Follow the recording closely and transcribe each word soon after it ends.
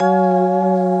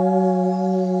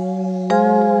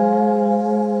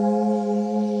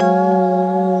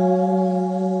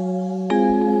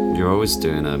always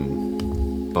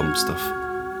doing bum stuff.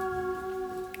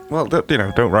 Well,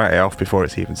 don't write it off before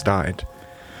it's even started.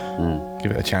 Give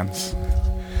it a chance.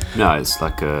 No, it's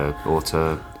like a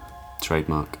auto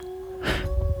trademark.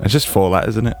 It's just 4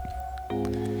 letters, isn't it?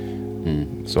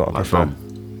 Sort of Like prefer.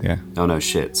 bum. Yeah. Oh no,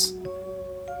 shits.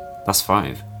 That's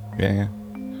 5. Yeah.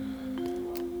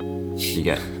 You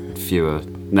get fewer.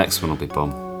 Next one will be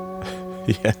bum.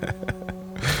 Yeah.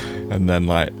 And then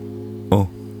like,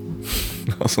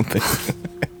 or something.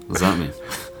 What does that mean?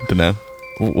 Don't know.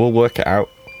 We'll work it out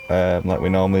like we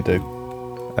normally do.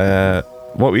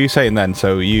 What were you saying then?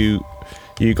 So you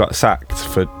got sacked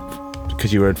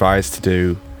because you were advised to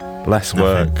do less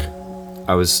work.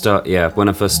 I was when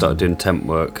I first started doing temp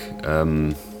work,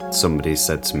 somebody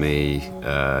said to me,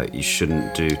 you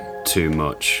shouldn't do too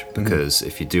much because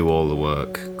if you do all the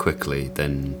work quickly,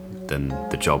 then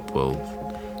the job will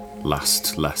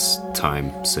last less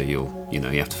time. So you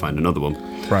have to find another one.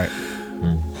 Right.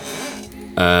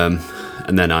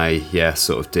 And then I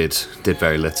sort of did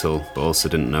very little, but also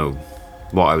didn't know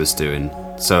what I was doing.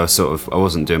 So I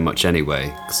wasn't doing much anyway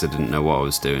because I didn't know what I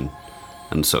was doing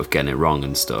and sort of getting it wrong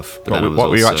and stuff. But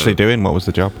What were you actually doing? What was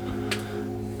the job?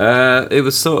 It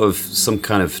was sort of some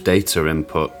kind of data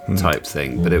input type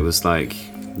thing, but it was like,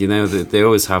 they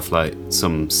always have like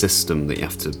some system that you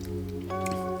have to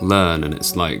learn, and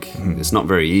it's like it's not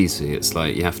very easy. It's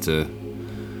like you have to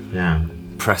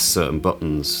press certain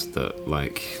buttons that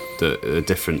are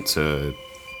different to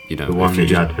the one that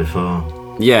you had before.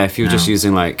 Yeah, if you were just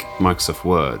using like Microsoft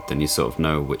Word, then you sort of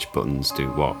know which buttons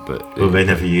do what. But they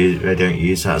don't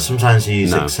use that. Sometimes you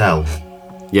use Excel.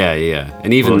 Yeah,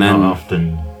 and even then, not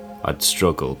often. I'd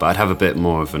struggle, but I'd have a bit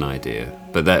more of an idea.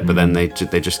 But then they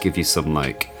just give you some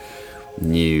like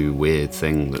new weird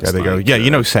thing. That's they go,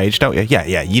 you know Sage, don't you?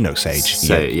 Yeah, you know Sage.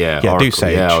 Oracle. Do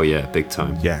Sage. Yeah, big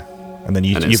time. Yeah, and then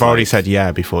you've already said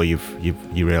before you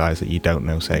realise that you don't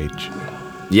know Sage.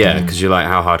 Yeah, because you're like,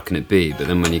 how hard can it be? But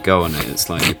then when you go on it, it's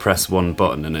like you press one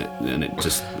button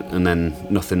and then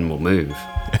nothing will move.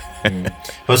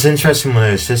 What's interesting with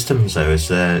those systems though is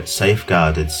they're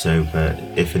safeguarded so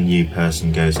that if a new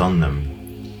person goes on them,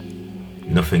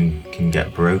 nothing can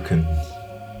get broken.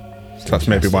 So that's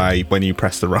maybe why when you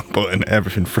press the wrong button,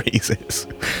 everything freezes,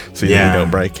 so you don't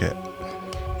break it.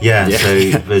 Yeah,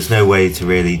 so there's no way to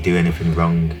really do anything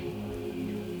wrong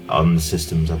on the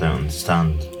systems. I don't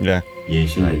understand. Yeah.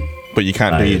 Usually. But you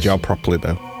can't do your job properly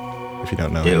though, if you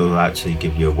don't know. It'll actually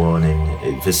give you a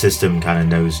warning. The system kind of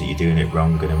knows that you're doing it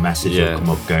wrong, and a message will come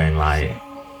up going like,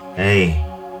 "Hey,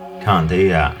 can't do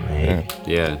that, mate."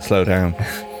 Yeah. Slow down.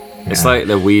 It's like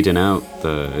they're weeding out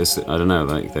they're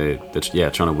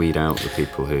trying to weed out the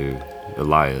people who are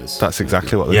liars. That's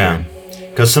exactly what they're doing.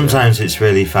 Because sometimes it's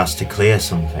really fast to clear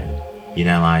something,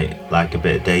 like a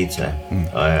bit of data,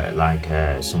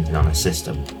 or something on a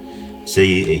system. So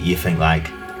you think like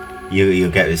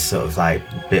you'll get this sort of like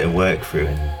bit of work through,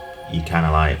 and you kind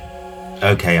of like,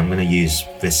 okay, I'm going to use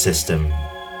this system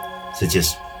to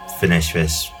just finish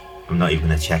this. I'm not even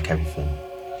going to check everything.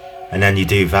 And then you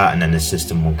do that, and then the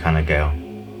system will kind of go,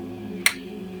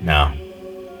 no.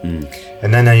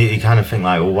 And then you kind of think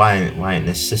like, well, why ain't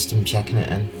this system checking it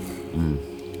in?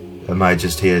 Am I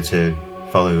just here to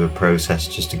follow a process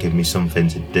just to give me something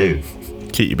to do?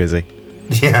 Keep you busy.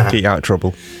 Yeah. Keep you out of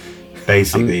trouble.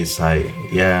 Basically, it's like,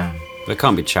 there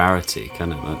can't be charity,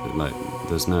 can it? Like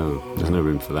there's no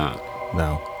room for that.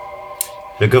 No.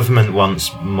 The government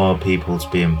wants more people to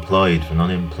be employed than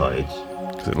unemployed.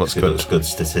 Because it looks good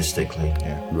statistically.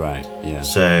 Yeah. Right. Yeah.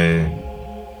 So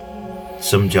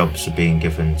some jobs are being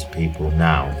given to people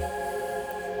now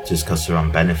just because they're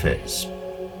on benefits.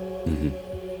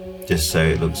 Just so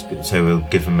it looks good. So we'll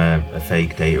give them a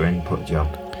fake data input job.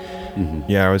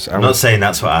 Yeah, I'm not saying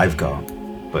that's what I've got,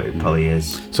 but it probably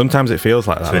is. Sometimes it feels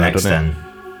like that to an extent.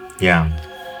 Yeah.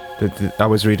 I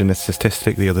was reading a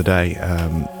statistic the other day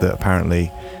that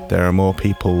apparently there are more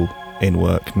people in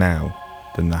work now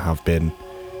than there have been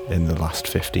in the last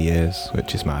 50 years,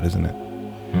 which is mad, isn't it?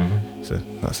 So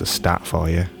that's a stat for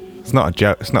you. It's not a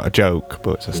joke. It's not a joke,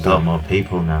 but it's a stat. There's a lot more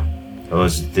people now. Or are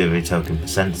we talking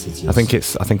percentages? I think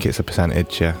it's a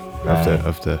percentage, yeah,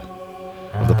 of the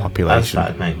population.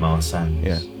 That'd make more sense.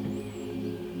 Yeah.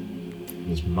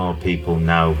 There's more people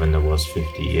now than there was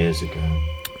 50 years ago.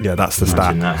 Yeah, that's the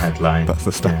Imagine stat. that headline. That's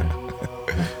the stat.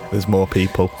 There's more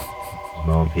people.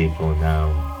 More people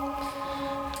now.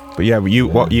 But yeah,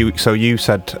 so you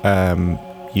said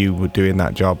you were doing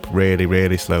that job really,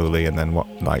 really slowly, and then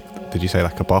did you say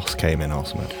like a boss came in or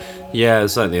something? Yeah,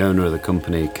 it's like the owner of the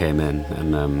company came in,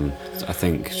 and I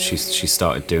think she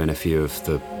started doing a few of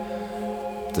the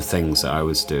things that I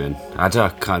was doing. I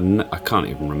can't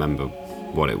even remember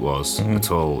what it was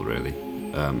at all, really,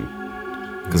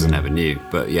 because I never knew.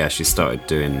 But yeah, she started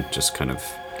doing just kind of.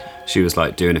 She was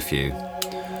like doing a few,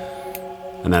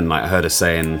 and then like I heard her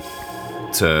saying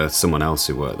to someone else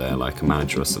who worked there, like a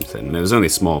manager or something, and it was only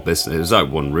a small business. It was like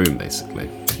one room basically,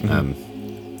 and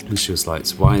she was like,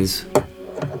 so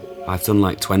I've done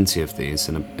like 20 of these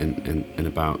in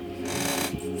about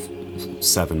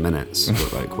 7 minutes,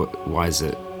 but like why is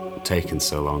it taking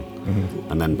so long?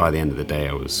 And then by the end of the day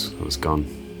I was gone.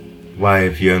 Why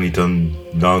have you only done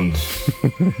none?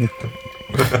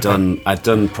 I'd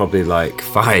done probably like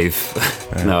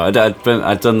 5. No,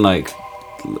 I'd done like,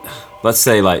 let's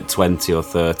say like 20 or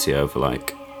 30 over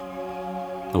like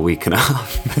a week and a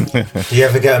half. Do you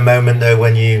ever get a moment though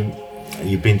when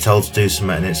you've been told to do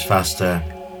something and it's faster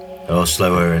or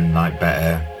slower and like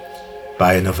better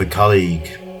by another colleague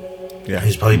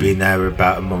who's probably been there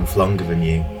about a month longer than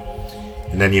you,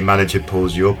 and then your manager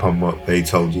pulls you up on what they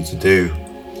told you to do?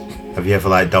 Have you ever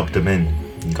like dobbed them in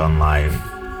and gone like,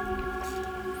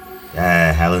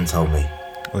 yeah, Helen told me?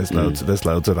 There's loads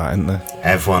of that, isn't there?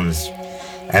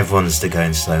 Everyone's to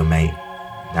going slow, mate.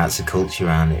 That's a culture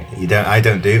around it. I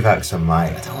don't do that because I'm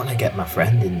like, I don't want to get my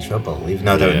friend in trouble, even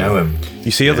though I don't know him.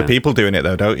 You see other people doing it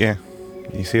though, don't you?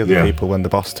 You see other people when the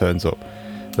boss turns up.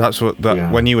 That's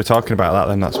when you were talking about that,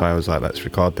 then that's why I was like, let's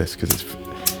record this, because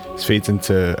it feeds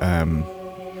into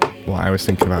what I was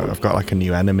thinking about. I've got like a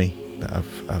new enemy that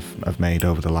I've made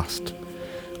over the last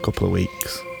couple of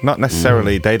weeks. Not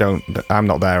necessarily I'm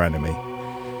not their enemy.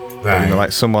 Right. But, you know,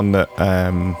 like someone that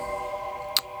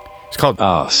it's called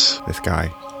Arse. This guy,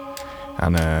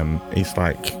 and he's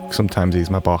like, sometimes he's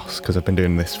my boss because I've been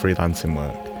doing this freelancing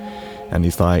work, and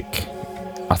he's like,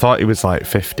 I thought he was like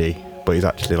 50, but he's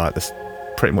actually like this,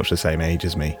 pretty much the same age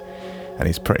as me, and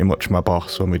he's pretty much my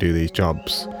boss when we do these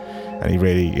jobs, and he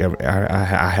really,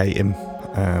 I hate him,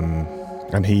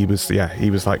 and he was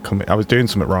like coming, I was doing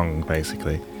something wrong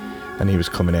basically, and he was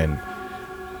coming in,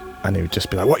 and he would just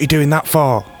be like, what are you doing that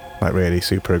for? Like really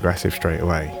super aggressive straight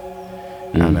away.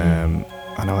 And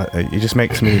I know it just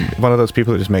makes me one of those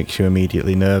people that just makes you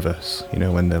immediately nervous, you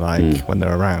know, when they're like when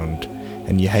they're around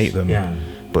and you hate them,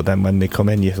 but then when they come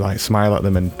in you like smile at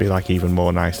them and be like even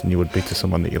more nice than you would be to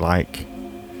someone that you like.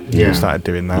 You started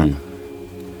doing that.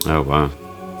 Oh wow,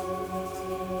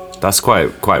 that's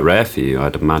quite rare for you,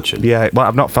 I'd imagine. Yeah, well,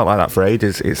 I've not felt like that for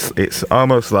ages. It's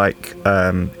almost like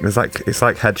it's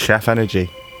like head chef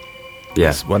energy.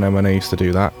 Yes, when I used to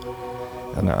do that.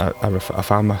 And I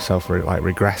found myself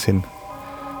regressing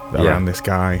around this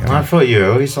guy. I thought you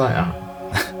were always like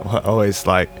that. Always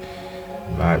like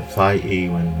flighty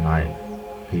when like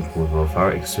people with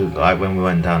authority. So, like when we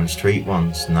went down the street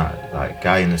once, and that like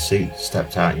guy in a suit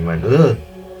stepped out, and you went, ugh.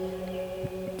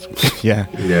 Yeah.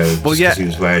 You know, because he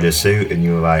was wearing a suit, and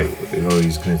you were like, oh,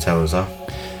 he's going to tell us off.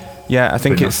 Yeah, I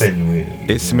think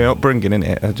it's my upbringing, isn't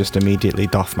it? I just immediately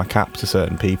doff my cap to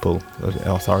certain people,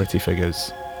 authority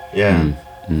figures. Yeah.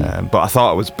 But I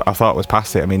thought it was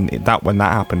past it. I mean, when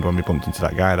that happened, when we bumped into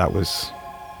that guy, that was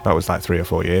like 3 or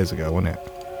 4 years ago, wasn't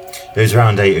it? It was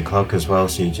around 8 o'clock as well,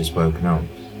 so you'd just woken up,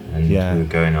 and we were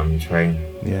going on the train.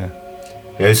 Yeah.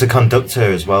 It was the conductor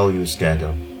as well you were scared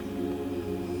of.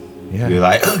 Yeah. You were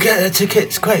like, oh, get the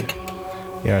tickets, quick!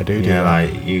 Yeah, I do. Yeah,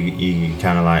 like you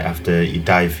kind of like after you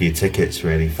dive for your tickets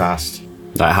really fast.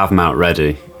 Like have them out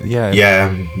ready. Yeah.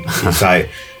 Yeah. It's like,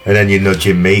 and then you're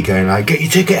nudging me, going like, get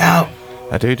your ticket out.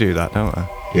 I do that, don't I?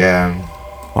 Yeah.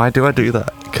 Why do I do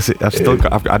that? Because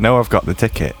I know I've got the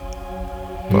ticket,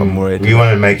 but I'm worried. You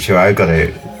want to make sure I got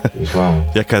it as well.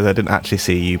 Yeah, because I didn't actually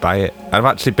see you buy it. I've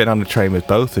actually been on the train with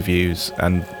both of yous,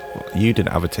 and you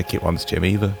didn't have a ticket once, Jim,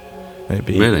 either.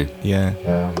 Maybe. Really? Yeah.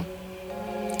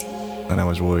 And I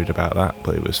was worried about that,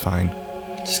 but it was fine.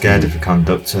 Scared of the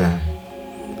conductor.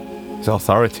 It's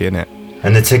authority, innit?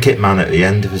 And the ticket man at the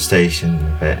end of the station,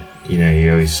 a bit, you know,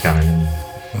 you're always scanning him.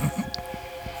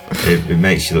 It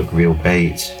makes you look real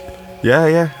bait.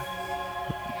 Yeah.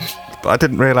 But I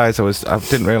didn't realise I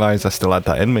still had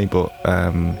that in me. But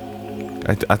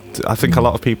I think a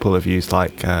lot of people have used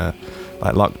like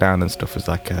lockdown and stuff as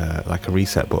like a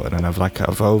reset button, and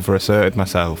I've over-asserted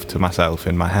myself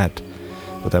in my head.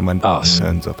 But then when he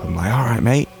turns up, I'm like, all right,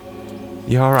 mate,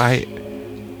 you all right?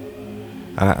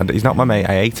 And he's not my mate.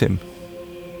 I hate him.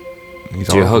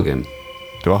 Do you hug him?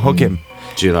 Do I hug him?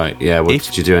 Do you like? Yeah.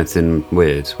 Did you do anything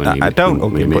weird when I don't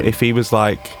hug him, but if he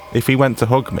went to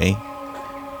hug me,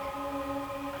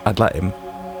 I'd let him.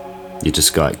 You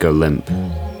just go limp.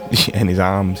 In his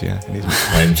arms, yeah.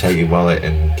 Let him take your wallet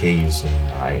and keys and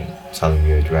like tell him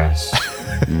your address.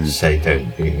 Say,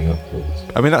 don't beat me up, please.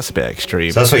 I mean, that's a bit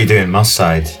extreme. So that's what you do in Moss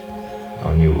Side.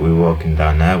 When we were walking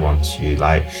down there once, you were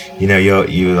like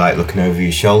looking over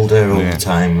your shoulder all the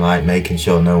time, like making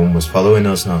sure no one was following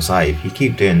us. And I was like, if you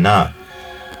keep doing that,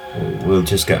 we'll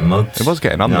just get mugged. It was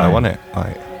getting on there, wasn't it?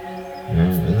 Like,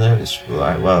 and then it's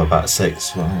like, well, about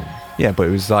 6. Right? Yeah, but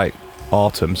it was like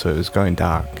autumn, so it was going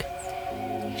dark.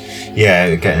 Yeah,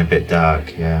 it was getting a bit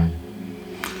dark. Yeah.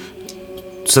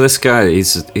 So this guy,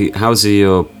 how's he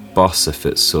your boss if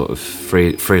it's sort of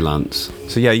freelance?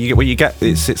 So yeah, you get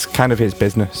it's kind of his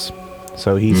business.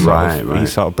 So he's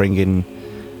he's sort of bringing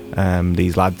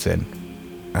these lads in,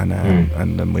 and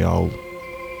then we all.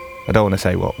 I don't want to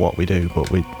say what we do, but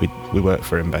we work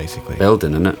for him basically.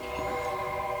 Building, isn't it?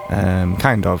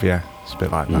 Kind of, yeah. It's a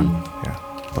bit like that. Yeah,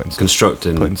 putting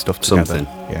stuff together. Something.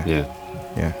 Yeah.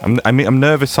 I'm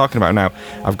nervous talking about it now.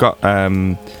 I've got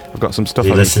some stuff.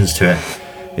 He listens to it.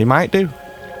 He might do.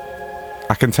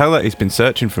 I can tell that he's been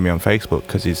searching for me on Facebook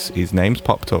because his name's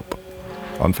popped up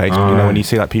on Facebook. You know, when you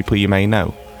see like people you may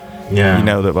know. Yeah. You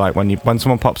know that like when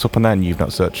someone pops up and then you've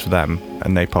not searched for them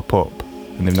and they pop up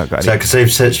and they've not got. Is that because they've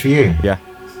searched for you? Yeah.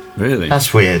 Really?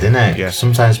 That's weird, isn't it? Yeah.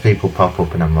 Sometimes people pop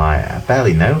up and I'm like, I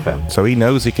barely know them. So he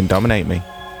knows he can dominate me.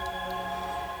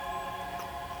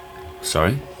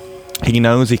 Sorry? He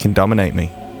knows he can dominate me.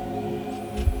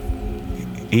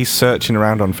 He's searching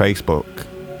around on Facebook.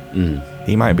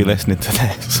 He might be listening to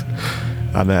this,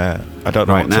 and I don't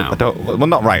know. Right now? Well,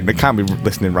 not right. He can't be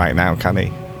listening right now, can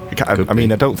he? I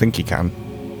mean, I don't think he can.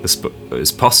 It's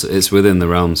possible. It's within the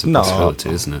realms of possibility,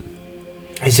 isn't it?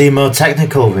 Is he more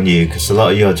technical than you? Because a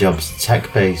lot of your job's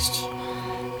tech based.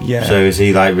 Yeah. So is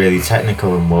he like really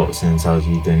technical and walks in and tells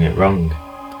you you're doing it wrong?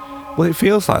 Well, it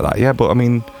feels like that, yeah. But I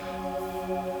mean,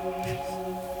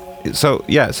 so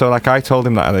like I told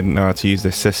him that I didn't know how to use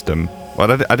this system. Well,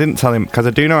 I didn't tell him because I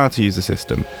do know how to use the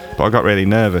system, but I got really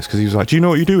nervous because he was like, "Do you know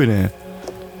what you're doing here?"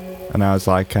 And I was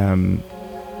like,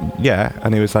 "Yeah."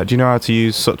 And he was like, "Do you know how to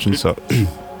use such and such?"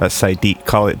 Let's say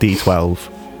call it D12.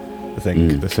 I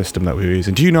think the system that we were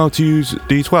using. Do you know how to use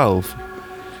D12?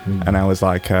 And I was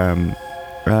like, "Yeah."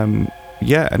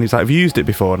 And he's like, "Have you used it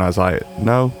before?" And I was like,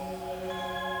 "No."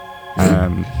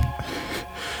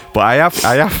 But I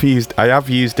have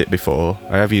used it before.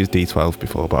 I have used D12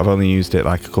 before, but I've only used it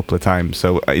like a couple of times.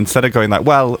 So instead of going like,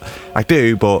 well, I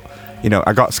do, but you know,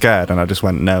 I got scared and I just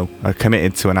went no. I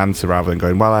committed to an answer rather than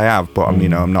going, well, I have, but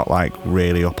I'm not like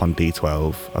really up on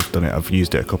D12. I've done it. I've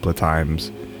used it a couple of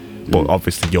times, but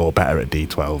obviously you're better at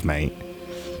D12, mate,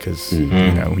 because you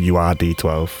know you are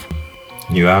D12.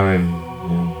 You are him.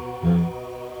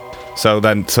 So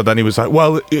then he was like,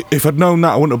 well, if I'd known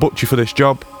that, I wouldn't have booked you for this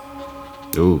job.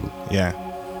 Ooh. Yeah.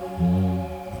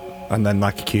 And then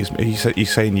like accused me.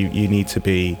 He's saying you need to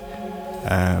be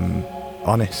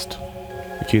honest.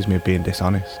 Accused me of being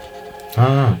dishonest.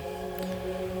 Ah.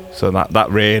 So that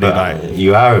really like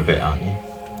you are a bit, aren't you?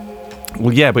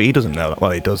 Well, yeah, but he doesn't know that.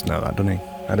 Well, he does know that, doesn't he?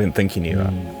 I didn't think he knew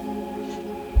that.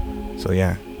 So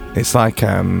yeah, it's like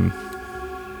getting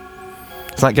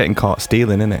caught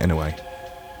stealing, isn't it? In a way.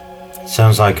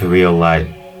 Sounds like a real like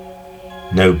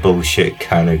no bullshit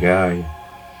kind of guy.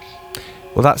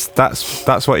 Well, that's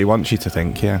what he wants you to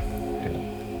think, yeah.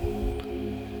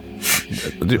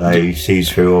 He sees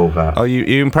through all that. Oh,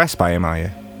 you impressed by him, are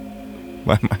you?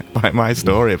 By my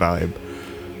story about him?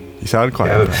 You sound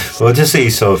quite impressed. Well, just that you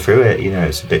saw through it, you know,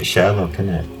 it's a bit Sherlock, isn't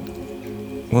it?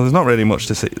 Well, there's not really much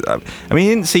to see. I mean, he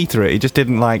didn't see through it. He just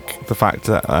didn't like the fact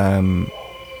that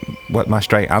what my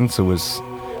straight answer was.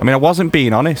 I mean, I wasn't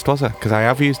being honest, was I? Because I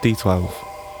have used D12.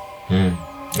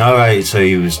 All right, so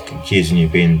he was accusing you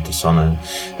of being dishonest.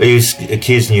 He was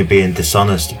accusing you of being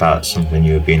dishonest about something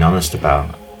you were being honest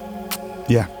about.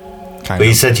 Yeah, But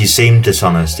he said you seemed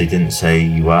dishonest. He didn't say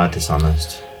you are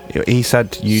dishonest. He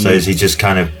said you. So is he just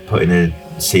kind of putting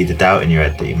a seed of doubt in your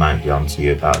head that he might be onto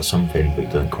you about something, but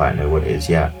you don't quite know what it is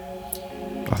yet?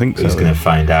 I think so. He's going to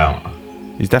find out.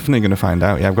 He's definitely going to find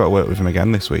out. Yeah, I've got to work with him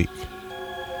again this week.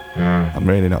 I'm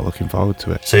really not looking forward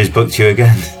to it. So he's booked you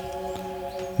again?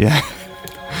 Yeah.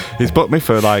 He's booked me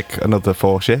for like another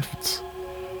 4 shifts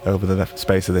over the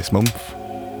space of this month.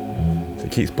 So he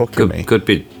keeps booking me. Could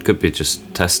be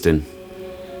just testing.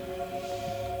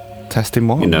 Testing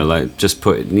what? You know, like just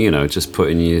putting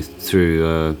you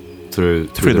through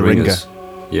the ringer.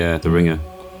 Yeah, the ringer.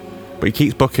 But he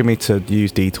keeps booking me to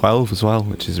use D12 as well,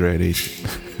 which is really,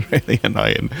 really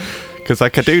annoying. Because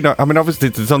like I do know, I mean, obviously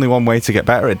there's only one way to get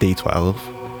better at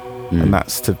D12, and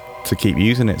that's to keep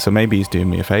using it. So maybe he's doing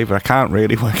me a favour. I can't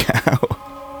really work it out.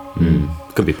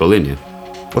 Could be bullying you.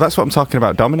 Well, that's what I'm talking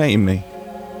about, dominating me.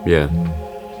 Yeah.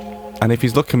 And if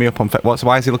he's looking me up on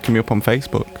why is he looking me up on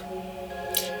Facebook?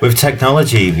 With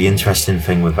technology, the interesting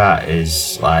thing with that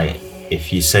is like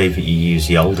if you say that you use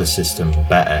the older system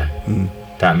better,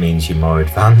 that means you're more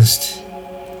advanced.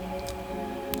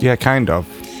 Yeah, kind of.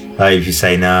 Like if you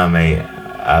say, no, mate,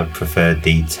 I prefer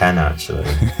D10 actually,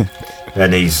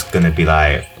 then he's gonna be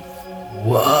like,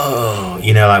 whoa.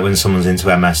 You know, like when someone's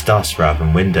into MS-DOS rather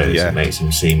than Windows, it makes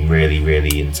them seem really,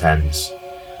 really intense.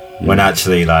 When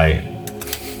actually, like,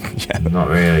 not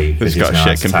really. It's got a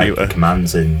shit computer. Type the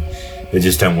commands in. They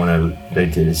just don't want to. They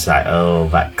just like, oh,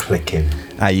 that clicking.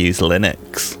 I use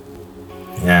Linux.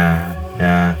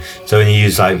 Yeah. So when you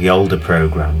use like the older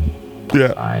program,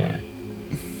 like,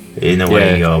 in a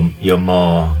way, you're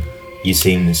more. You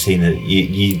seem that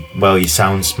you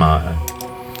sound smarter.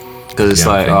 Because it's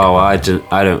like, I don't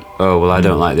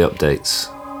like the updates.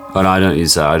 Oh no, I don't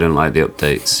use that. I don't like the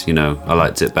updates. You know, I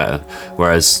liked it better.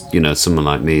 Whereas, you know, someone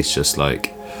like me is just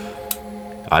like,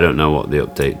 I don't know what the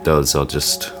update does. I'll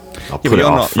put it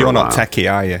off. You're not techie,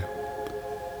 are you?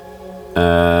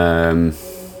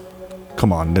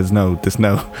 Come on, there's no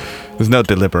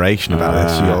deliberation about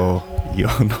this.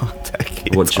 You're not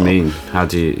techie. What do you mean?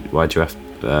 What do you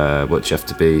have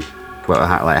to be? Well,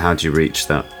 how do you reach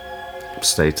that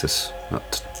status,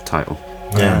 that title?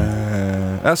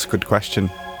 That's a good question.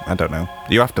 I don't know.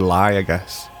 You have to lie, I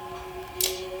guess.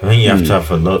 I think you have to have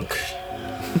a look.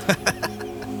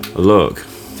 A look?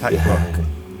 Tech look.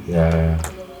 Yeah.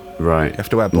 Right. You have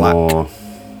to wear black. More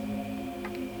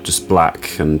just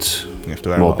black and you have to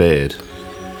wear more beard.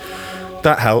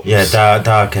 That helps. Yeah,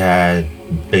 dark hair,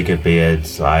 bigger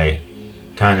beards, like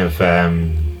kind of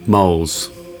moles.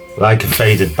 Like a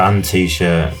faded band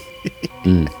t-shirt.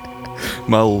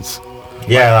 Moles.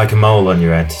 Yeah, like a mole on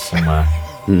your head somewhere.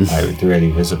 Like really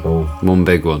visible. One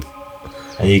big one.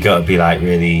 And you got to be like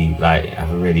really, like have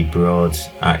a really broad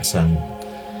accent.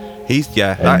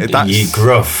 That's you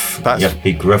gruff. You have to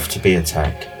be gruff to be a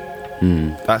tech.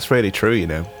 That's really true, you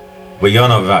know. But you're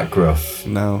not that gruff.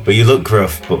 No. But you look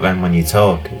gruff. But then when you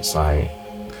talk, it's like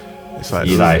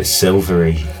you're like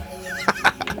silvery.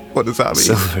 What does that mean?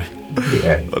 Silvery.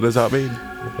 Yeah. What does that mean?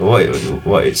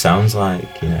 What it sounds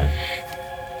like, you know.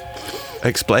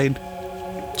 Explain.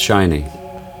 Shiny.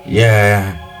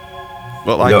 Yeah.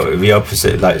 What, like the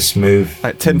opposite, like smooth.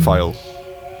 Like tinfoil.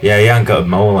 Yeah, you ain't got a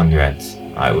mole on your head,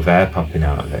 like with hair popping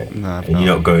out of it. No, and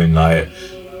you're not going like.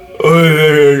 You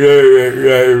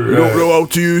don't know how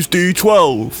to use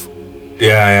D12.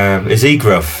 Yeah. Is he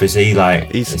gruff? Is he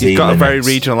like? He's got a very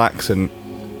regional accent.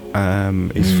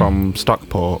 He's from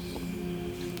Stockport.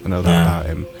 I know that about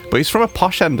him. But he's from a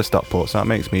posh end of Stockport, so that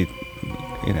makes me,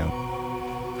 you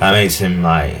know. That makes him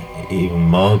like even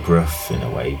more gruff in a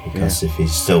way, because if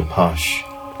he's still posh.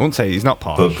 I wouldn't say he's not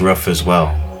posh. But gruff as well.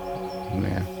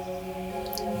 Yeah.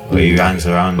 But he hangs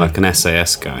around like an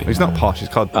SAS guy. He's not posh, he's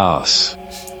called Arse.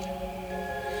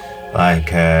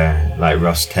 Like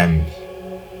Ross Kemp.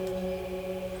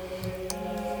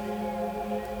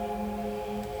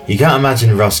 You can't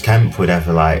imagine Ross Kemp would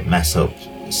ever like mess up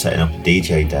setting up a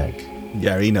DJ deck.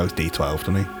 Yeah, he knows D12,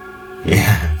 doesn't he?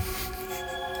 Yeah.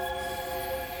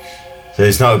 So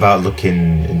it's not about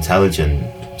looking intelligent.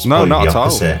 It's No, not the at all.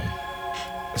 opposite.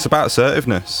 It's about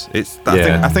assertiveness.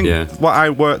 I think what I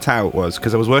worked out was,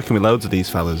 because I was working with loads of these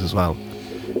fellas as well,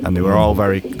 and they were all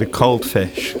the cold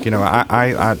fish. You know,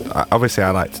 I obviously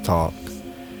I like to talk,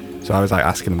 so I was like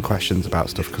asking them questions about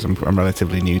stuff because I'm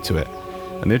relatively new to it,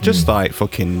 and they'd just like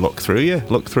fucking look through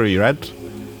your head.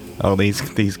 All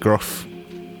these gruff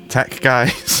tech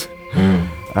guys,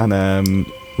 and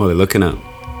what are they looking at?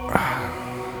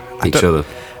 Each other.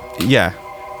 Yeah.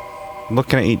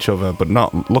 Looking at each other, but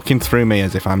not looking through me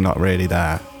as if I'm not really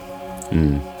there.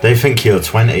 They think you're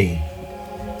 20.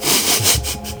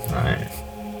 Right.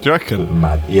 Do you reckon?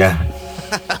 Mad. Yeah.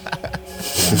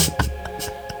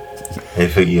 They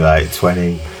think you're like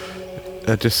 20.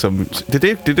 Just some. Did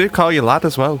they call you lad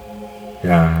as well?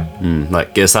 Yeah.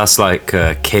 Like, guess that's like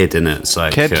a kid, innit? It's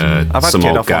like Kid. I've had some kid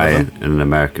old off one guy of them. in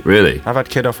America. Really? I've had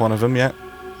kid off one of them. Yeah.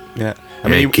 I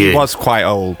mean, Hey, he was quite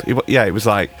old. It was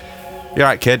like, "You're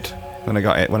right, kid." When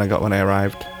I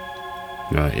arrived.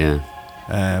 Right. Yeah.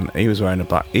 He was wearing a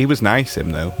black. He was nice,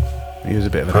 him though. He was a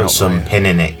bit of an Put outlier. some pin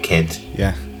in it, kid.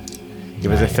 Yeah. He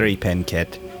was a 3-pin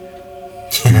kid.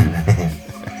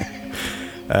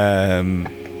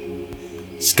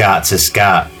 Scat to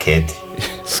scat, kid.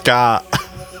 Scat.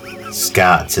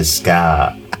 Scat to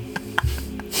scat.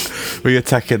 Were you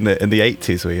tech in the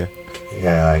 80s? Were you?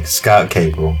 Yeah, like scat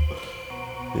cable.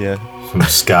 Yeah. From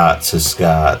scat to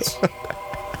scat.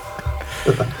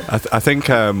 I think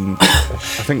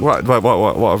what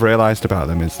I've realised about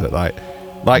them is that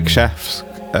like chefs,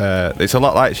 it's a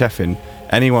lot like chefing.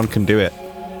 Anyone can do it.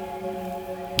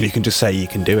 You can just say you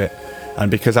can do it, And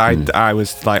because I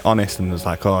was like honest and was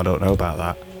like, oh, I don't know about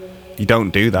that. You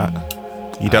don't do that.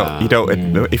 You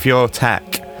don't. If you're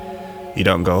tech, you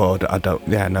don't go, oh, I don't.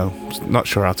 Yeah, no, not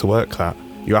sure how to work that.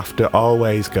 You have to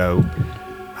always go.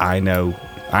 I know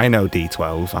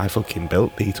D12. I fucking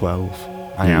built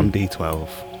D12. I am D12.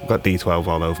 I've got D12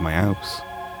 all over my house.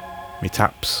 My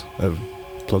taps are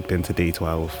plugged into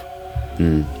D12.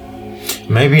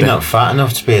 Maybe not fat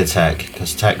enough to be a tech,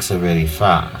 because techs are really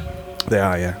fat. They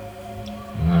are, yeah.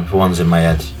 The one's in my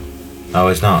head. No,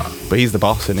 he's not. But he's the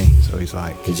boss, isn't he? So he's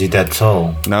like... Is he dead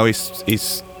tall? No,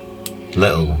 he's...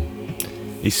 Little?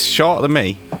 He's shorter than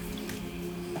me,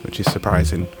 which is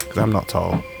surprising, because I'm not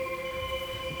tall.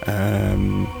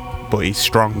 But he's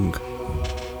strong.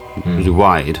 Is he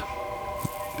wide?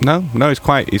 No, he's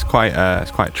quite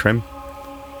trim.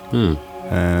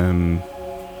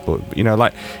 But you know,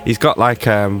 like he's got like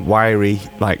wiry,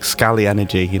 like scally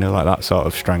energy. You know, like that sort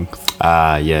of strength.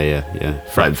 Yeah.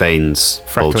 Like veins,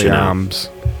 Freckly bulging out. arms.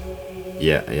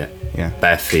 Yeah. Yeah.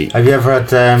 Bare feet. Have you ever had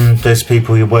those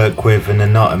people you work with and they're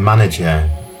not a manager,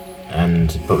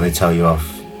 but they tell you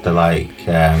off? They're like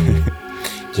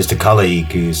just a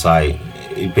colleague who's like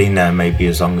been there maybe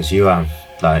as long as you have,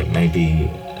 like maybe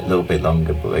a little bit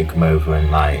longer, but they come over and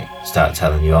like start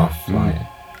telling you off. Like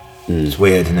it's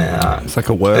weird, isn't it? It's like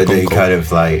a work They uncle. kind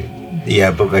of like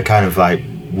but they're kind of like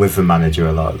with the manager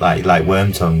a lot, like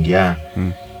worm tongue. Yeah.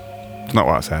 It's not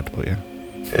what I said, but yeah.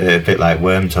 A bit like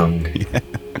worm tongue.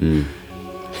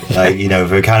 Like, you know,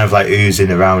 they're kind of like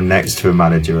oozing around next to a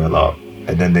manager a lot,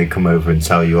 and then they come over and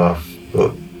tell you off,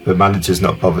 but the manager's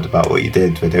not bothered about what you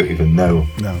did. They don't even know.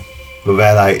 No. But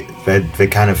they're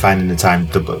kind of finding the time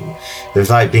they've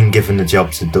like been given the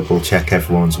job to double check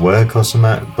everyone's work or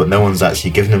something, but no one's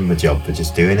actually given them the job. They're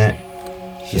just doing it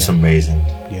for some reason.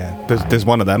 Yeah. There's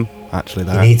one of them actually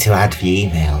there. You need to add the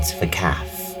emails for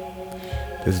Kath.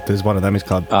 There's one of them. He's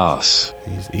called Arse.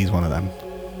 He's one of them.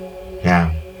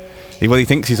 Yeah. He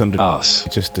thinks he's under. Arse.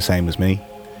 He's just the same as me.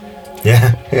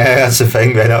 Yeah, that's the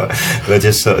thing. They're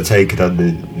just sort of taking on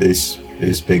this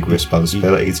big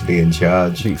responsibility to be in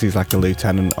charge. He thinks he's like a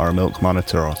lieutenant or a milk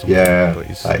monitor or something. Yeah, But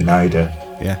he's, like NIDA.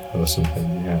 Yeah. Or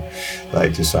something. Yeah,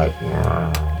 like just like.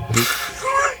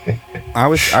 I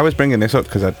was bringing this up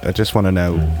because I just want to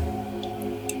know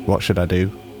what should I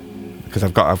do, because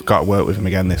I've got to work with him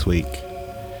again this week.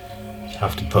 You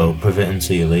have to put up with it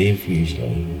until you leave.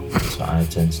 Usually, that's what I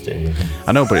tend to do.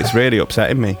 I know, but it's really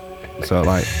upsetting me. So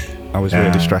like, I was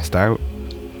really stressed out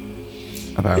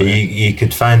about it. You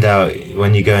could find out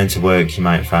when you go into work. You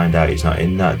might find out he's not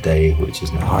in that day, which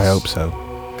is nice. I hope so.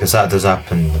 Because that does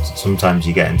happen. Sometimes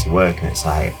you get into work and it's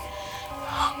like,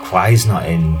 why he's not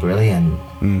in? Brilliant.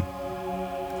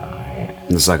 Right.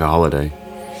 It's like a holiday.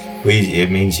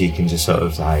 It means you can just sort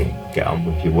of like get on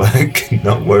with your work and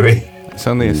not worry. It's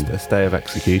only a stay of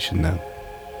execution though.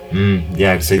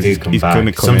 Yeah, because they do come he's back.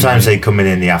 gonna come Sometimes in. they come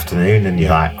in the afternoon and you're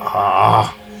like,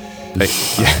 oh.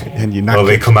 And you're Or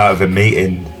they knackered. come out of a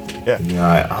meeting Yeah. and you're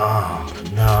like, oh,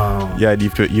 no. Yeah, and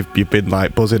you've been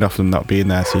like buzzing off them not being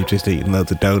there, so you've just eaten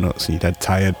loads of donuts and you're dead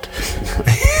tired.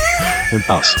 And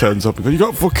Us. turns up and goes, you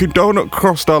got fucking donut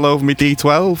crust all over me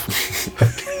D12.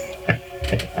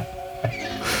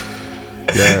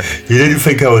 Yeah. You didn't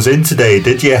think I was in today,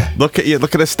 did you? Look at you,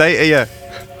 look at the state of you.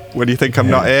 When you think I'm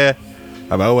not here,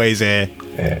 I'm always here.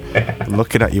 I'm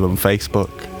looking at you on Facebook.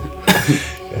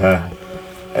 Yeah,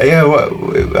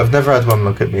 I've never had one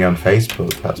look at me on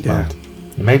Facebook. That's bad.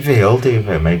 Maybe they'll do,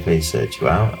 but maybe they search you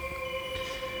out.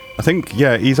 I think,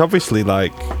 yeah, he's obviously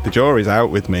like, the jury's out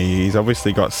with me. He's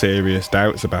obviously got serious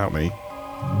doubts about me.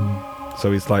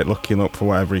 So he's like looking up for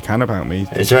whatever he can about me.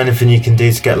 Is there anything you can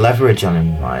do to get leverage on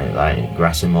him? Like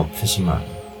grass him up for something?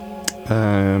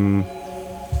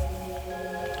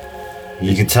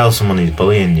 You can tell someone he's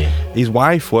bullying you. His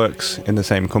wife works in the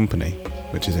same company,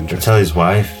 which is You interesting. tell his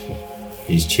wife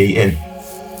he's cheating.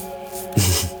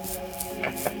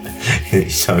 You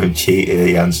saw him cheating,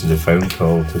 he answered a phone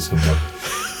call to someone.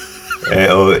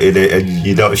 And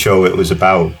you're not sure what it was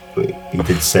about, but he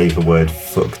did say the word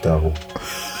fuck doll.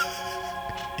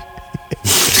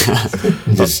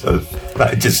 Just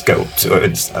go up to her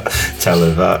and tell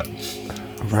her that.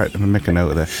 Right, I'm gonna make a note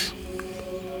of this.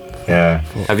 Yeah.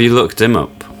 Have you looked him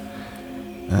up?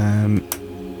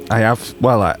 I have.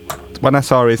 Well, when I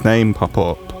saw his name pop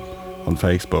up on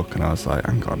Facebook, and I was like,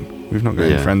 "Hang on, we've not got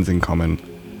any friends in common,"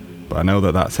 but I know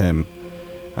that that's him.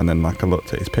 And then, like, I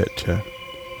looked at his picture,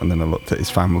 and then I looked at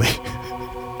his family,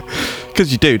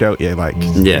 because you do, don't you? Like,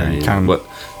 you can. What?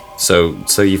 So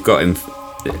you've got him.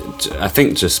 I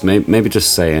think just maybe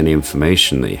just say any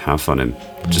information that you have on him.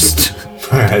 Just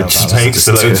Just makes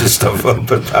loads of stuff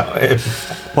up about him.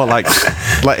 Well, like,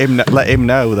 let him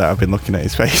know that I've been looking at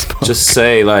his Facebook. Just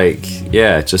say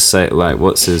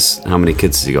how many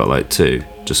kids has he got? Like 2.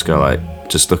 Just go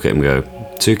just look at him and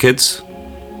go, 2 kids?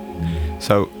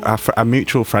 So a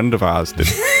mutual friend of ours did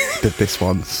this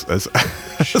once as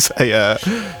a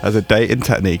dating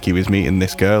technique. He was meeting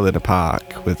this girl in a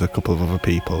park with a couple of other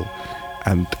people,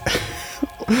 and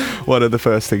one of the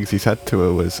first things he said to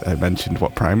her was, mentioned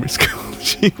what primary school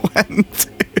she went to.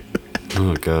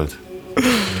 Oh God.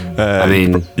 I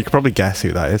mean, you could probably guess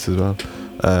who that is as well.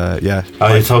 Yeah.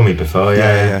 Oh, you told me before.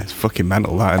 Yeah. It's fucking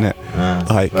mental, that, isn't it?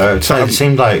 It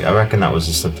seemed like, I reckon that was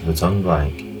a slip of the tongue.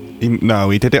 Like,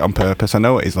 he did it on purpose. I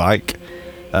know what he's like.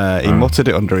 He muttered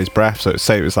it under his breath. So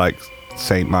say it was like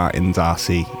St. Martin's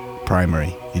Arse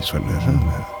primary. He just went like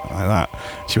that.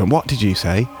 She went, "What did you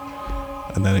say?"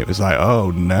 And then it was like,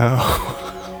 "Oh no,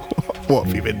 what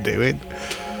have you been doing?"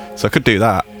 So I could do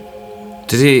that.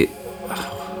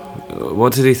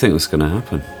 What did he think was going to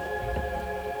happen?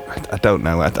 I don't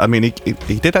know. I mean,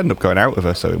 he did end up going out with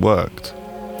her, so it worked.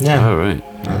 yeah. Oh, right.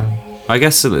 Yeah. I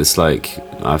guess it's like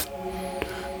I've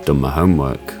done my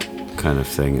homework kind of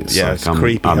thing. It's like it's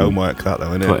creepy homework, that,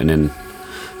 though, isn't it?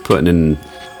 Putting in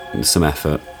some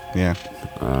effort. Yeah.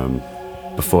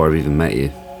 Before I've even met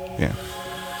you. Yeah.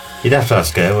 You'd have to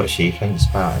ask her what she thinks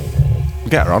about it.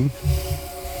 Get her on.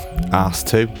 Arse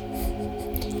too.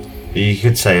 You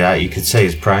could say that. You could say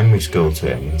his primary school to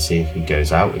him and see if he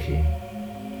goes out with you.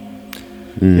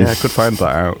 Yeah, I could find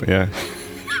that out. Yeah.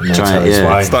 And then tell his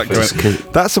wife.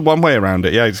 That's the one way around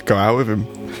it. Yeah, just go out with him.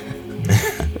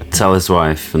 Tell his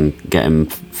wife and get him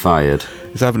fired.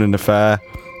 He's having an affair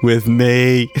with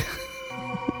me.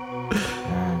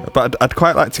 But I'd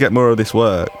quite like to get more of this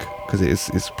work because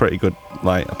it's pretty good.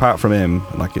 Like, apart from him,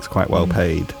 like, it's quite well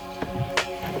paid.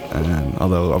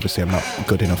 Although obviously I'm not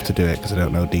good enough to do it because I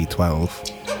don't know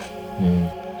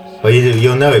D12. Well,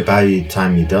 you'll know it by the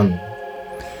time you're done.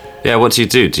 Yeah, what do you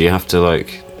do? Do you have to,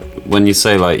 like, when you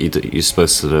say, like, you're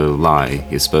supposed to lie,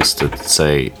 you're supposed to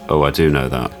say, "Oh, I do know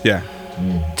that." Yeah.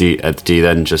 Do you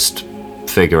then just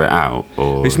figure it out,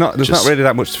 or there's not really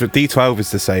that much. For D12 is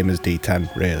the same as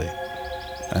D10, really.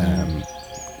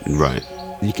 Right.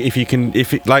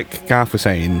 Like Garth was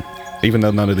saying, even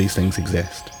though none of these things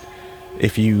exist,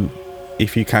 if you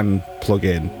can plug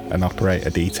in and operate a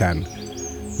D10,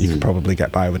 you can probably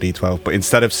get by with D12. But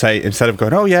instead of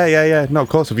going, "Oh yeah, no, of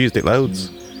course I've used it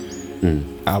loads,"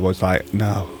 I was like,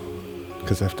 no,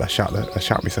 because I shot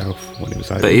myself when he was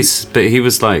like. But he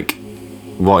was like,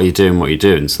 "What are you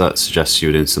doing?" So that suggests you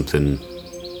were doing something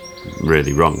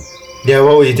really wrong. Yeah,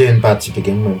 what were you doing bad to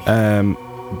begin with?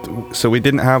 So we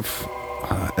didn't have.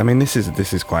 I mean, this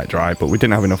is quite dry, but we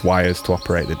didn't have enough wires to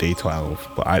operate the D12.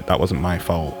 But that wasn't my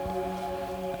fault.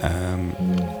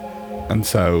 And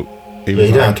so. You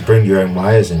don't have to bring your own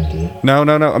wires in, do you? No.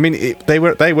 I mean, they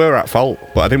were at fault,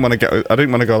 but I didn't want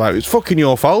to go like, "It's fucking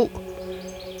your fault,"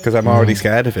 because I'm already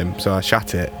scared of him. So I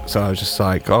shat it. So I was just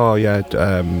like, "Oh yeah,"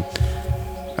 and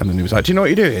then he was like, "Do you know what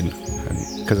you're doing?"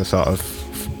 Because I sort of.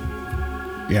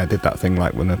 Yeah, I did that thing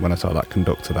like when I saw that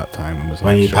conductor that time and was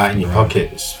like... When you pat in your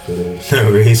pockets for no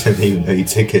reason, even though your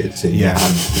tickets in your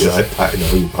hand, you're like patting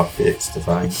all your pockets to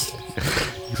find stuff.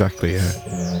 Exactly, yeah.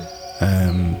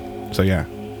 So yeah,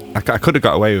 I could have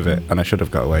got away with it, and I should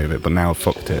have got away with it, but now I've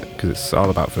fucked it, because it's all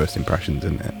about first impressions,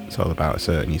 isn't it? It's all about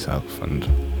asserting yourself, and...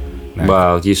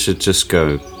 Well, you should just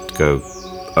go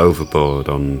overboard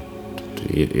on,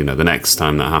 you know, the next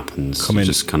time that happens.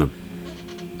 Just kind of...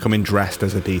 Come in dressed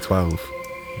as a D12.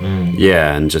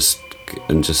 Yeah, and just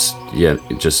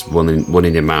one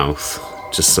in your mouth,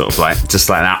 just sort of like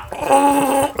that.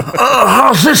 Oh,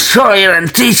 how's this for you, and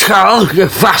D12, you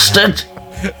bastard?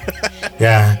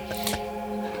 Yeah.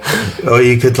 Or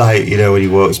you could, like, you know, when he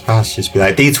walks past, just be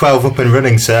like, "D12 up and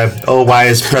running, sir. All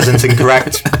wires present and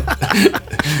correct."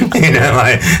 You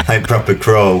know, like proper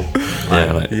crawl.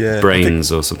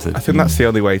 Brains or something. I think that's the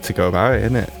only way to go about it,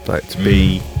 isn't it? Like, to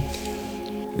be...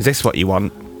 Is this what you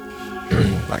want?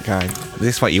 That guy. Is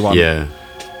this what you want? Yeah.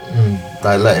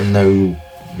 Like, let him know.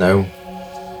 No.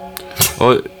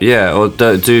 Or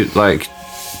do like,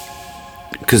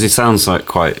 because he sounds like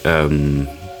quite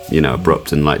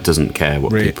abrupt and like doesn't care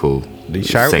what people he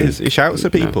think. He shouts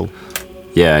at people.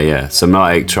 Yeah. So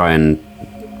like, try and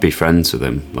be friends with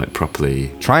him, like properly.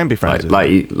 Try and be friends with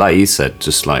him. Like you said,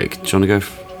 just like, do you want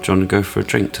to go for a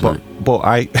drink tonight? But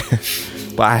I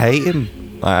hate him.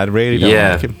 I really don't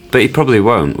like him. But he probably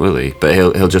won't, will he? But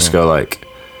he'll just go like,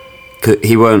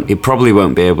 he probably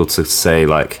won't be able to say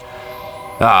like,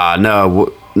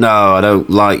 no, I don't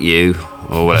like you,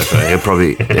 or whatever. He'll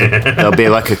probably there'll be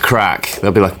like a crack.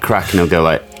 And he'll go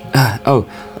like,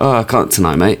 I can't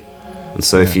tonight, mate. And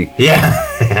so if you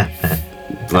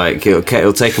like,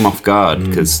 it'll take him off guard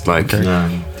because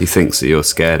he thinks that you're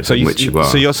scared of him, which you are.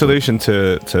 So your solution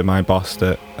to my boss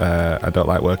that I don't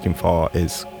like working for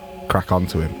is crack on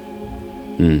to him.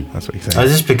 That's what you say. I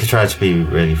just try to be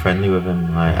really friendly with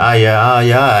him. Like, yeah,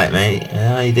 alright, mate.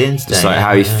 How you doing today? It's like,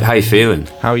 how you feeling?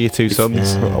 How are your two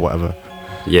sons or whatever?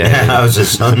 Yeah. How's the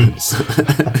sons?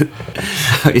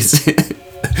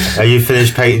 Are you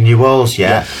finished painting your walls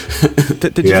yet?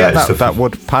 Did you get that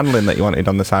wood panelling that you wanted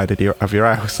on the side of your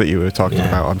house that you were talking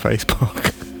about on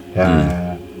Facebook?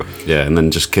 Yeah, and then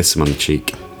just kiss him on the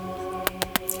cheek.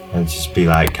 And just be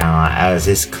like, I was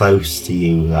this close to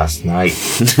you last night.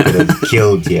 Could have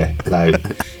killed you. Like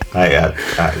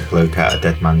that bloke out of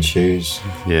Dead Man's Shoes.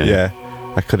 Yeah.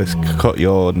 I could have cut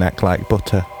your neck like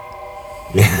butter.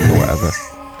 Yeah. Or whatever.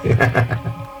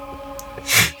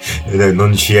 And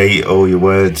enunciate all your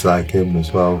words like him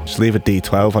as well. Just leave a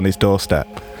D12 on his doorstep.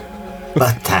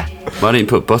 Butter. Why don't you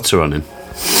put butter on him?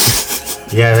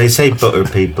 Yeah, they say butter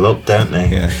people up, don't they?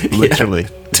 Yeah, literally.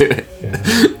 Do it.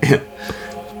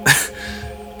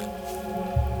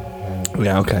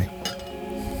 Yeah, okay.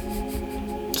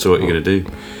 So what are you going to do?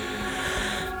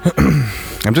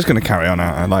 I'm just going to carry on.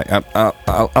 I'll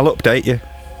update you.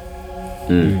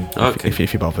 Okay. If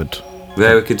you're bothered.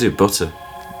 Yeah, we could do butter.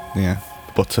 Yeah,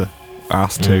 butter.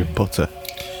 Arse too, butter.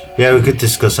 Yeah, we could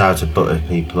discuss how to butter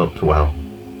people up well.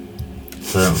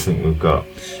 So I don't think we've got...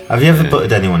 Have you ever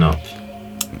buttered anyone up?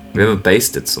 Have you ever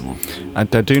basted someone? I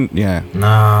do, yeah.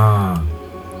 No.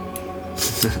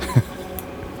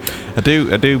 I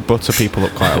do butter people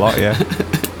up quite a lot, yeah.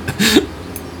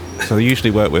 So I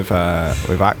usually work with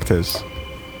actors,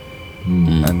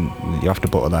 and you have to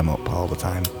butter them up all the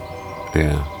time.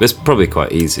 Yeah, it's probably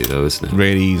quite easy though, isn't it?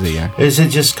 Really easy, yeah. Is it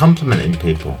just complimenting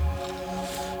people?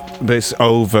 But it's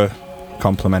over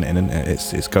complimenting, isn't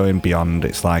it? It's going beyond.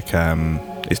 It's like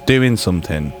it's doing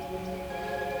something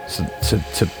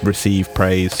to receive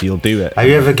praise. So you'll do it. Have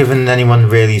you ever given anyone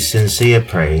really sincere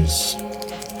praise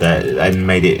and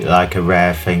made it like a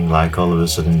rare thing? Like all of a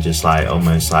sudden, just like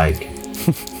almost like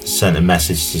sent a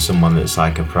message to someone that's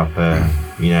like a proper,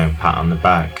 pat on the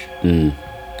back.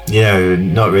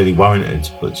 Not really warranted,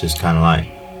 but just kind of like,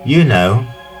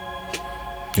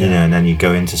 and then you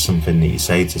go into something that you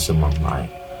say to someone like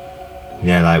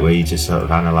where you just sort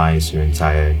of analyse your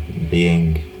entire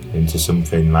being into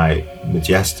something like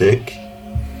majestic.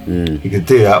 You could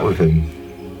do that with him.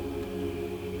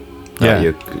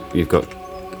 Yeah, you've got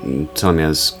Tony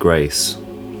has grace.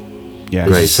 Yeah,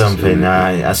 this is something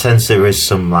I sense there is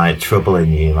some like trouble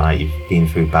in you, like you've been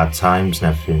through bad times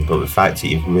and everything, but the fact that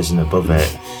you've risen above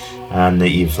it and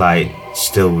that you've like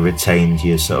still retained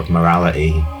your sort of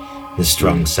morality, the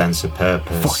strong sense of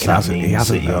purpose. Fucking hasn't. He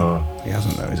hasn't though. He's a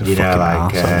fucking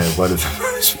arsehole. One of the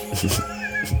most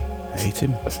I hate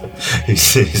him. he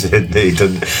said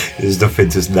that there's nothing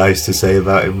just nice to say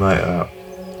about him like that.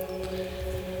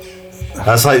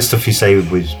 That's like stuff you say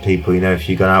with people, if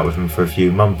you've gone out with them for a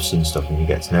few months and stuff and you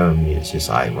get to know them, it's just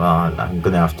like, well, I'm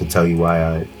going to have to tell you why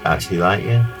I actually like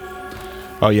you.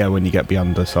 Oh yeah, when you get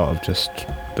beyond the sort of just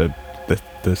the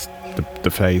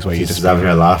phase where you're just having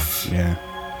a laugh. Yeah.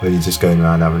 When you're just going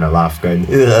around having a laugh going,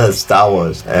 Star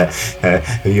Wars.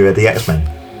 Have you read the X-Men?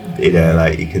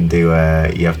 Like you can do,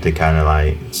 you have to kind of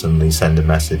like suddenly send a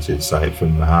message, it's like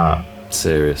from the heart.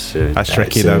 Serious, yeah. That's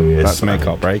tricky though. That's make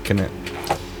or break, isn't it?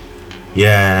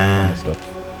 Yeah.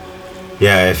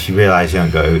 Yeah, if you realise you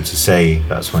haven't got out to say,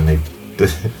 that's when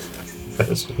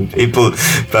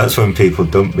people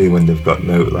dump me, when they've got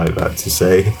note like that to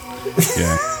say.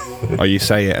 Yeah. Or you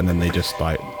say it and then they just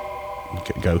like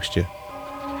ghost you.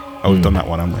 Oh, we've done that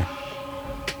one, haven't we?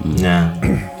 Yeah.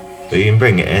 But you can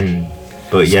bring it in.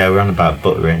 But yeah, we're on about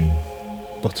buttering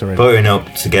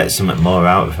up to get something more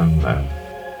out of them though.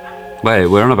 Wait,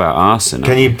 we're on about arse now.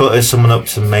 Can you butter someone up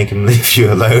to make them leave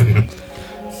you alone?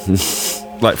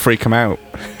 Like freak them out.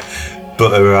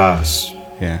 Butter arse.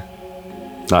 Yeah.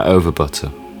 Like over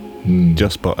butter.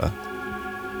 Just butter.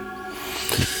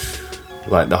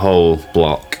 Like the whole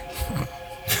block.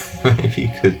 Maybe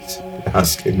you could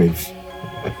ask him if...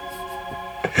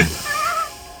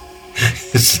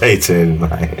 say to him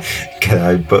like, can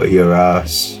I butter your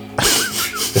arse?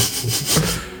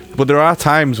 But there are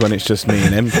times when it's just me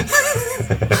and him.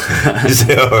 Is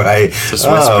it alright? Just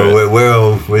whisper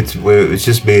it. It's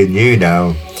just me and you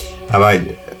now.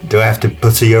 Do I have to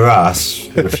butter your ass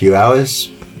for a few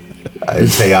hours? I'd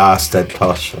say arse dead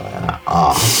posh. Like,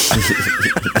 arse.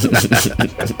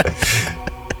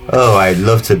 Oh, I'd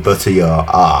love to butter your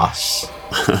arse.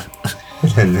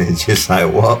 And it's just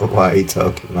like, what? Why are you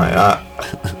talking like that?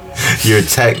 You're a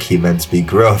tech, you're meant to be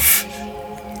gruff.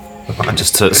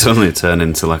 Just suddenly turn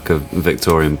into like a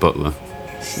Victorian butler.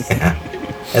 Yeah.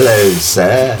 Hello,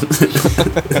 sir.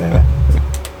 Yeah.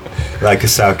 Like a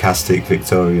sarcastic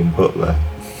Victorian butler.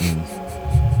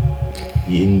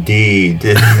 Indeed.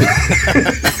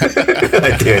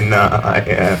 I do not. I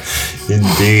am.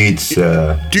 Indeed,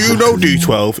 sir. Do you know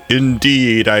D12?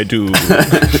 Indeed, I do.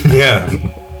 Yeah.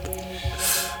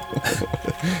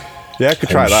 Yeah, I could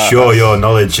try that. Sure, your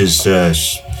knowledge is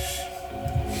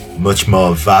much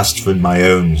more vast than my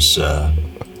own, sir.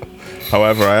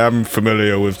 However, I am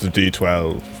familiar with the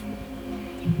D12.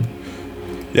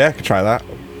 Yeah, I could try that.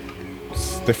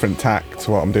 It's different tack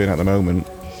to what I'm doing at the moment.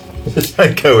 It's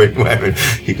like going wearing.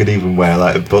 You could even wear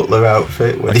like a butler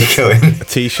outfit when you go in. A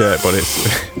t-shirt, but it's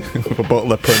with a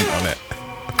butler print on it.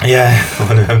 Yeah,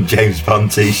 one of them James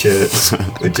Bond t-shirts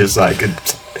with just like a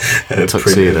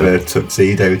print of a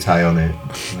tuxedo tie on it.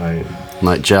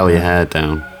 Like gel your hair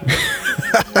down.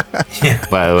 Yeah.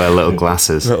 Wear little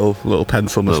glasses. Little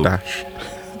pencil moustache.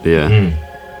 Yeah.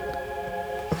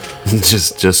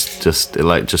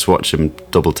 Just watch him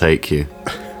double take you.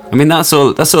 I mean, that's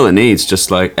all it needs.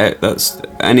 Just like that's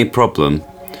any problem.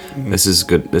 This is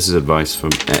good. This is advice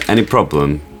from any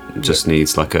problem. Just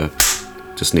needs like a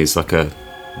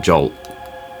jolt,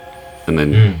 and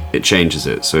then it changes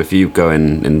it. So if you go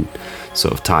in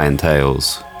sort of tie and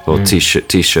tails or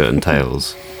t-shirt and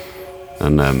tails,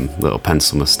 and little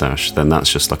pencil moustache, then that's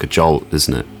just like a jolt,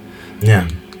 isn't it? Yeah.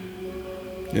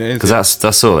 Because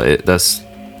that's all it. It's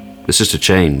just a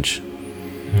change.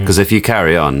 Because if you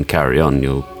carry on,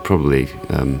 you'll probably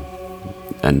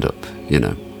end up,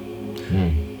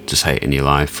 just hating your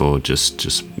life or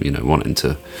just wanting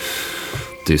to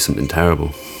do something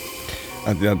terrible.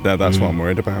 That's what I'm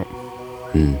worried about.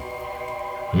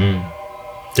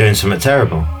 Doing something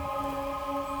terrible.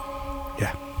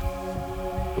 Yeah.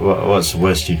 What's the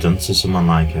worst you've done to someone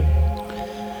like it?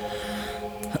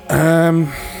 I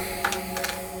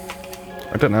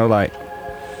don't know, like,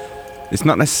 it's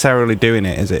not necessarily doing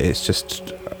it, is it? It's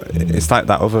just, it's like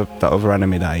that other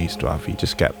enemy that I used to have. You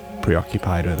just get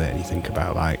preoccupied with it and you think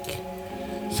about, like,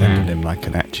 sending him, like,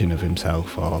 an etching of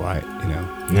himself or, like,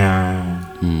 Yeah.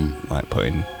 like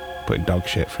putting dog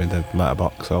shit through the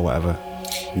letterbox or whatever.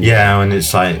 Yeah, and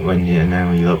it's like when you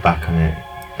look back on it,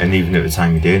 and even at the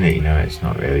time you're doing it, it's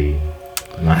not really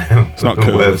It's not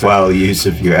cool, worthwhile use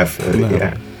of your effort. No.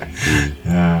 Yeah.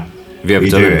 Yeah. Have you ever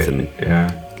done anything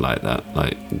Yeah. like that,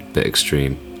 like a bit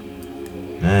extreme?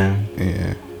 Yeah.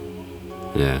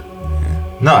 Yeah.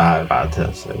 Not that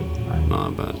bad, so.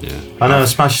 Not bad. Yeah. I know, I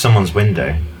smashed someone's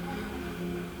window.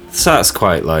 So that's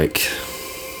quite like,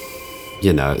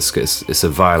 it's a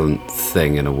violent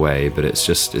thing in a way, but it's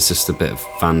just a bit of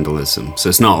vandalism. So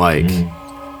it's not like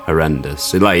horrendous.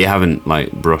 So, like, you haven't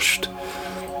like brushed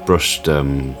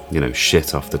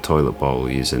shit off the toilet bowl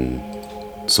using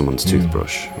someone's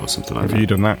toothbrush or something like that. Have you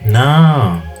done that?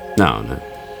 No. No.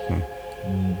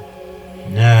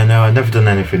 No, I've never done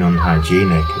anything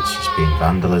unhygienic. It's just been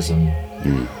vandalism.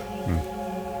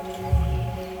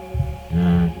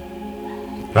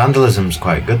 Vandalism's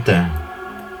quite good though.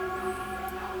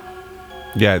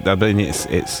 Yeah, I mean, it's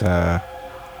to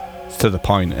the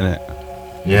point, isn't it?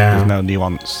 Yeah. There's no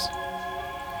nuance.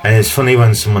 And it's funny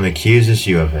when someone accuses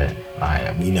you of it.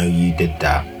 Like, you did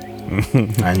that.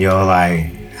 And you're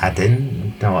like, I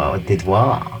didn't. No, I did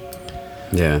what?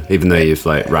 Yeah, even though you've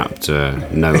like wrapped a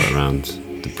note around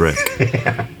the brick.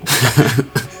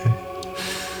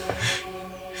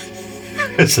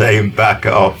 Saying back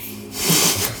off.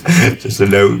 Just a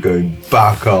note going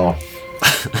back off.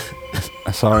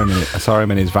 I saw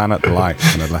him in his van at the lights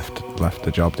when I left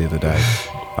the job the other day.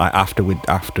 Like after we'd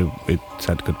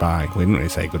said goodbye. We didn't really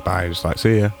say goodbye. It was like,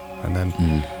 see ya. And then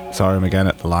saw him again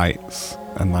at the lights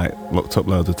and like looked up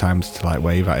loads of times to like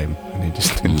wave at him, and he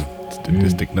just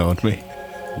just ignored me.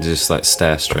 Just like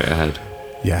stare straight ahead.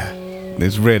 Yeah,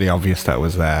 it's really obvious that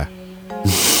was there.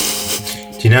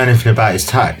 Do you know anything about his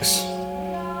tax?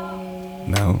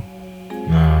 No.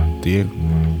 No. Do you?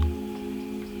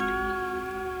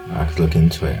 I could look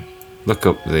into it. Look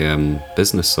up the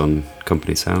business on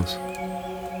Company's House.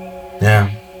 Yeah.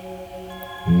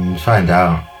 Find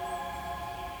out.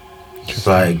 It's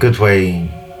like a good way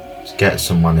to get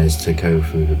someone is to go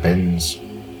through the bins,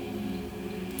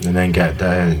 and then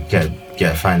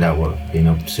find out what they've been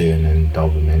up to, and then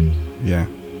dob them in. Yeah.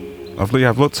 I've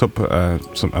looked up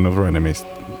another enemy's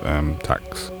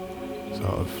tax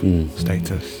sort of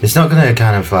status. It's not going to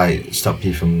kind of like stop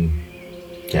you from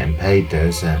getting paid, though,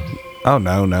 is it? Oh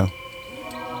no.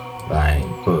 Right,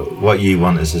 but what you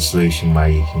want is a solution where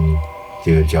you can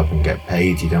do a job and get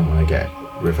paid. You don't want to get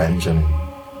revenge on him.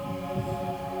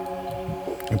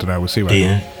 I don't know. We'll see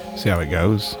see how it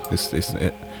goes.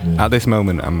 At this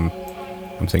moment, I'm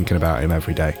thinking about him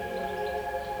every day,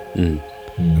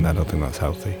 and I don't think that's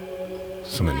healthy.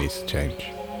 Something needs to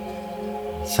change.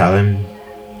 Tell him.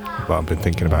 But I've been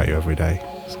thinking about you every day.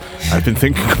 I've been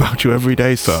thinking about you every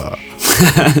day, sir.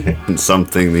 And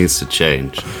something needs to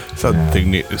change.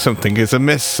 Something is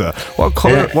amiss, sir. What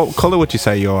colour would you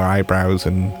say your eyebrows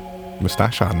and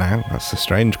moustache are now? That's a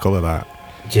strange colour, that.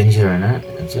 Ginger in it,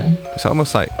 is it? It's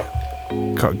almost like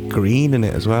got green in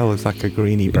it as well. It's like a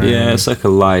greeny brown. Yeah, it's like a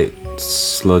light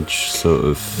sludge sort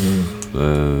of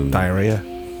diarrhea.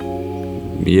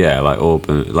 Yeah, like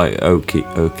auburn, like ochre.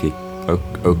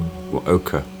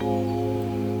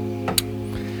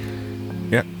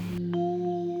 Yeah.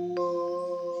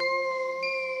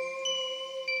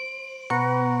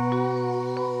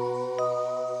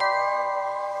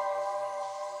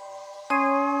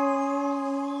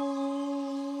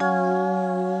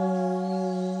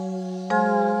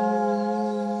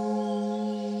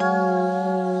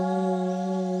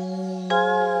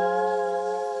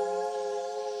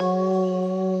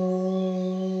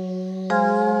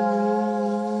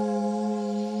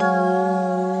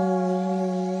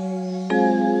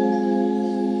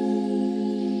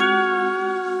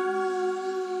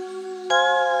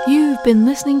 You've been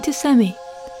listening to Semi.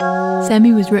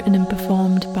 Semi was written and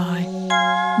performed by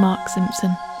Mark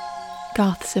Simpson,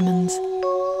 Garth Simmons,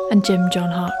 and Jim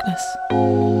John Harkness.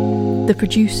 The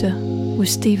producer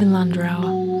was Stephen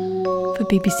Landauer for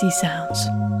BBC Sounds.